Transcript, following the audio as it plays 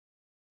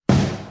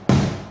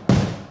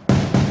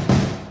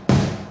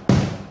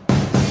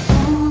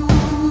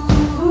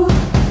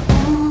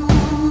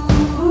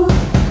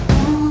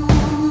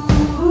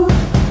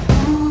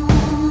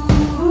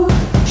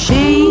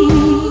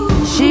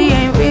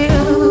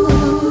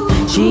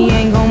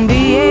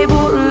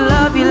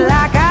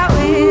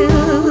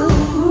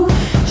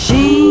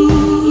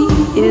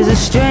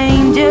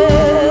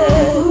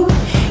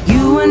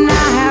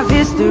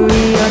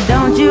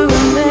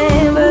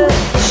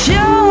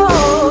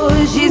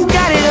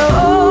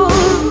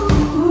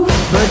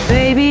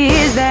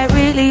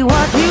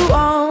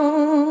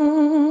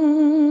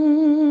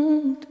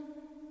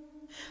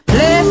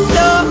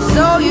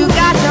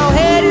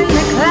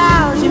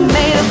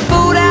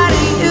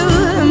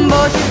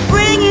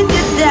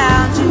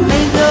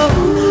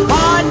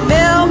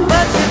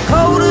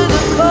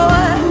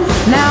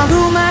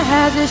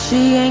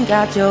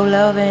got your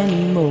love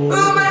anymore.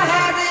 Rumor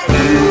has it.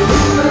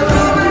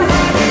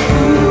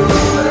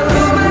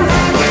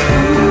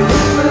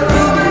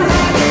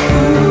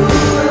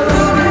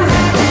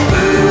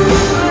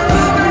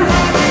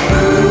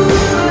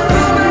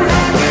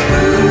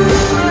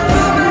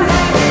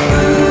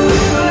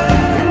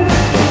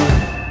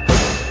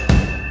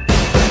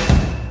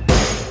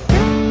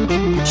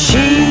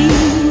 She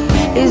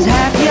is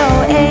half your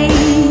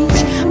age,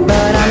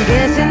 but I'm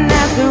guessing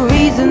that's the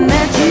reason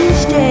that you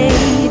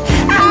stayed.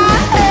 I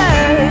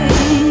heard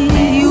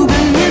you've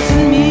been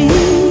missing me.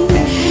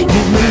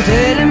 You've been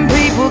telling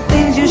people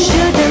things you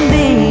shouldn't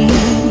be.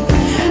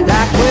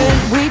 Like when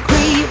we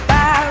creep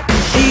out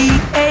and she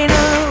ain't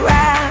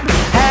around.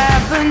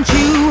 Haven't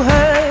you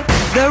heard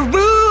the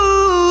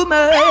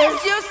rumors? Bless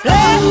your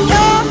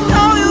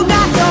soul, you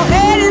got your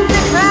head in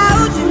the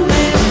clouds. You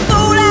made a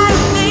fool out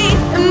of me,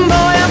 and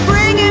boy, you're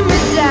bringing me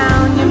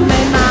down. You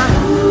made my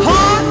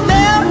heart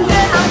melt,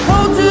 yeah, I'm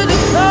cold to the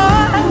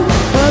core.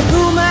 But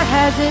rumor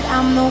has it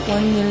I'm the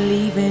one you're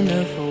leaving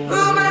her for.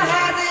 Rumor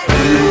has it.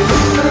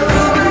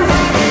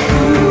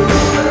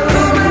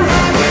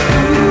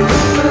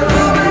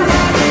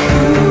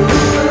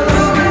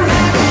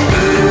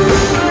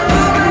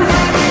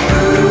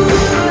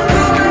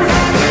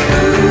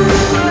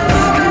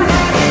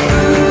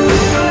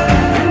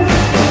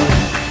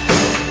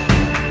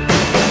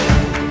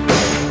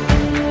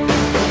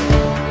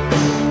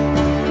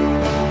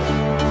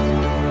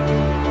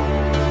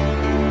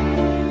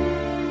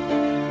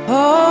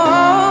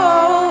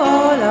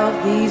 All of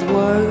these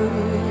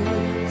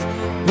words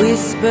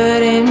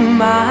whispered in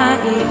my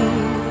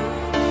ear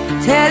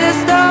tell a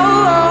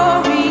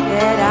story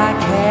that I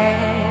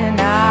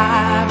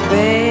cannot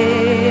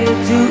bear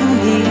to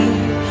hear.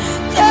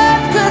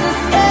 Just 'cause I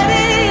said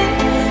it,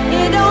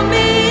 it don't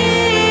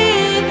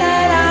mean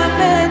that I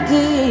meant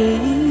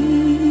it.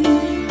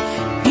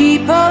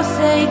 People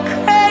say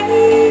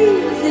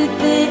crazy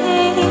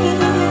things.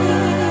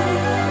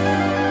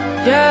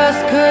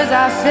 Just 'cause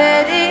I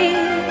said it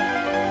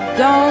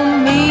don't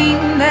mean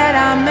that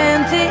I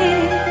meant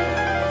it.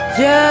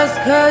 Just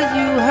 'cause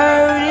you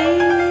heard it.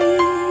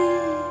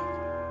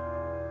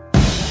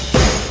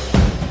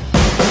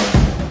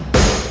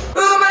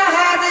 Rumor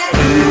has it.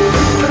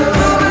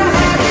 Rumor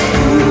has it.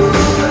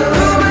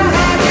 Rumor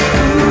has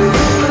it.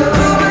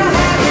 Rumor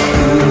has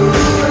it.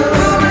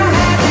 Rumor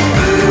has it.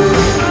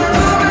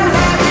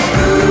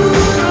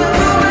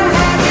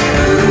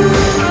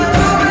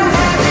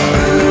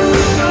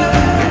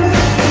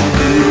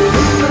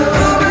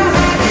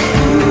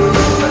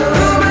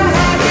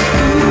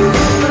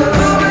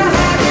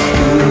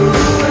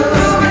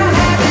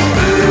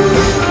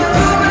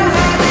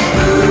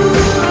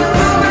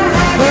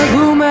 But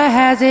rumor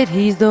has it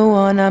he's the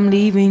one I'm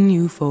leaving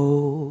you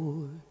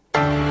for.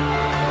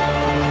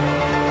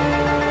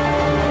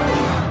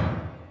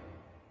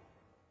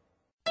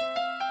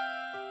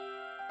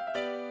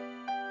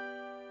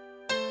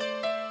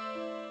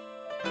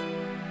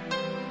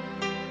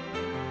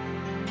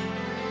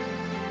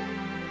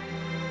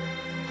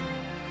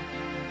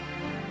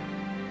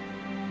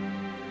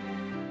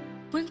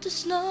 Winter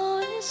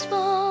snow is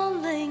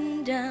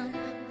falling down,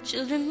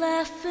 children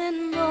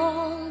laughing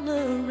all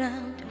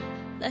around.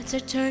 Lights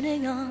are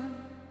turning on,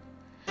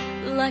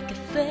 like a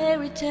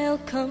fairy tale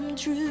come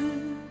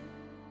true.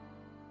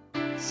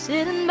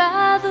 Sitting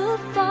by the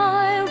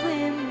fire we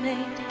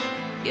made,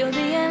 you're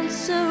the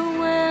answer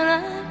when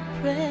I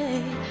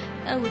pray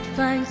I would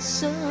find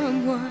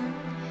someone,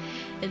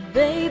 and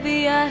baby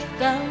I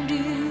found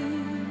you.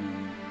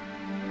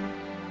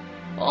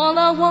 All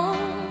I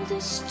want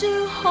is to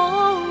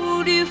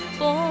hold you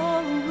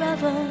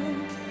forever.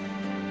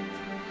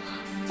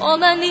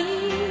 All I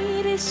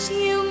need is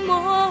you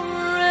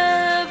more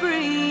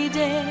every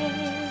day.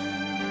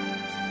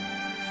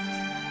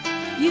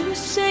 You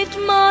saved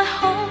my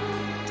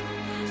heart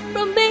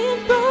from being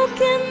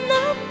broken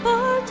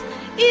apart.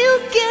 You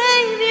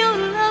gave your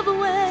love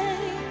away,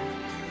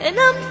 and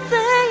I'm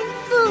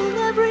thankful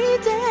every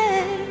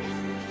day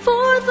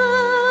for the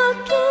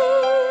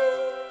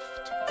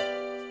gift.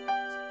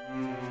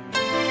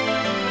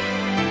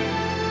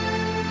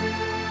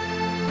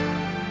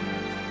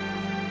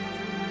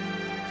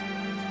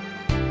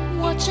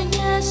 Watching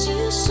as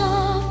you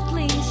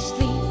softly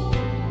sleep,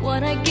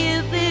 what I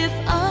give if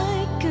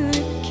I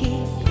could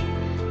keep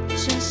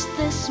just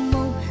this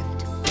moment,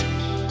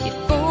 if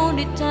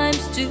only time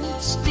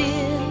stood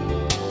still.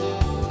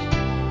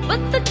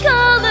 But the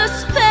colors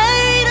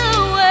fade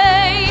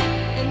away,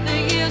 and the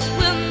years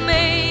will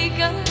make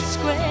us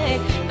gray.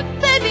 But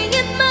baby,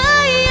 in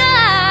my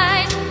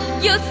eyes,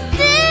 you'll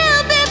still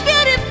be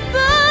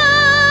beautiful.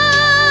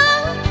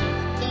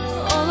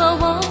 All I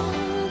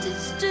want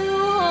is to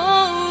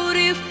hold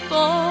you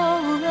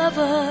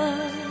forever.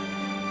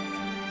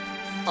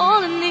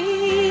 All I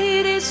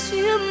need is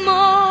you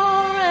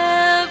more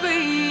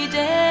every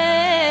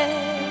day.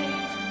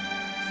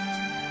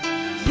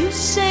 You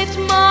saved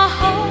my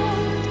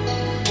heart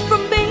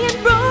from being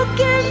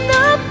broken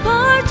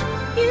apart.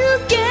 You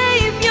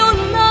gave your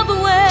love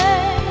away,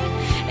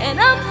 and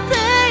I'm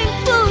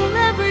thankful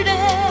every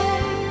day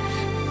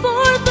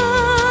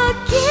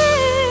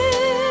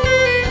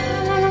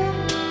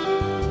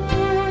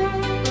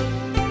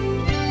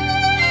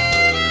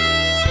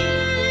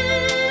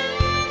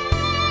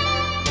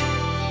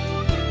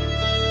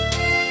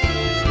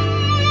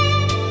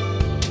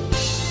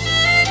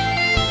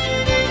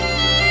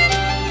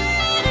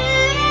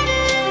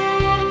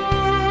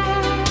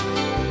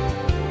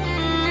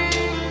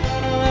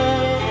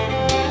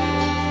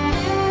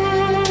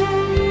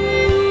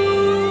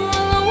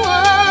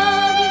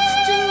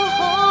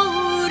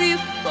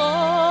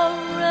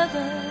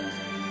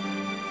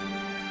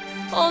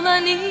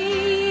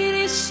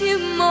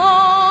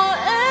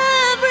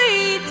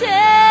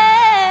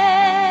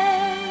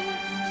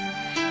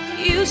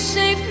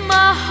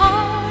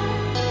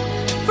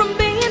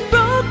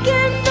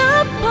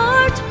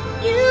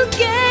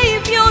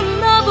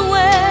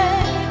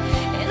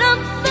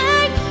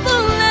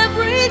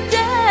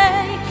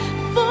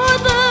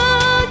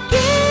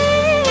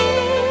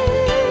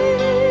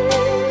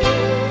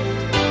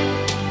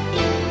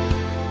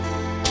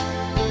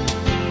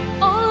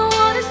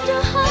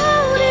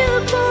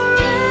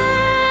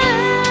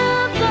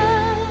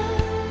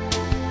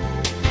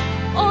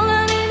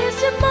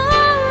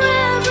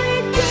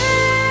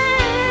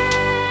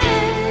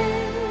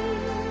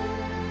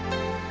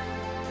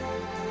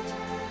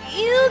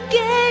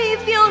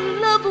gave your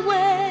love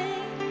away.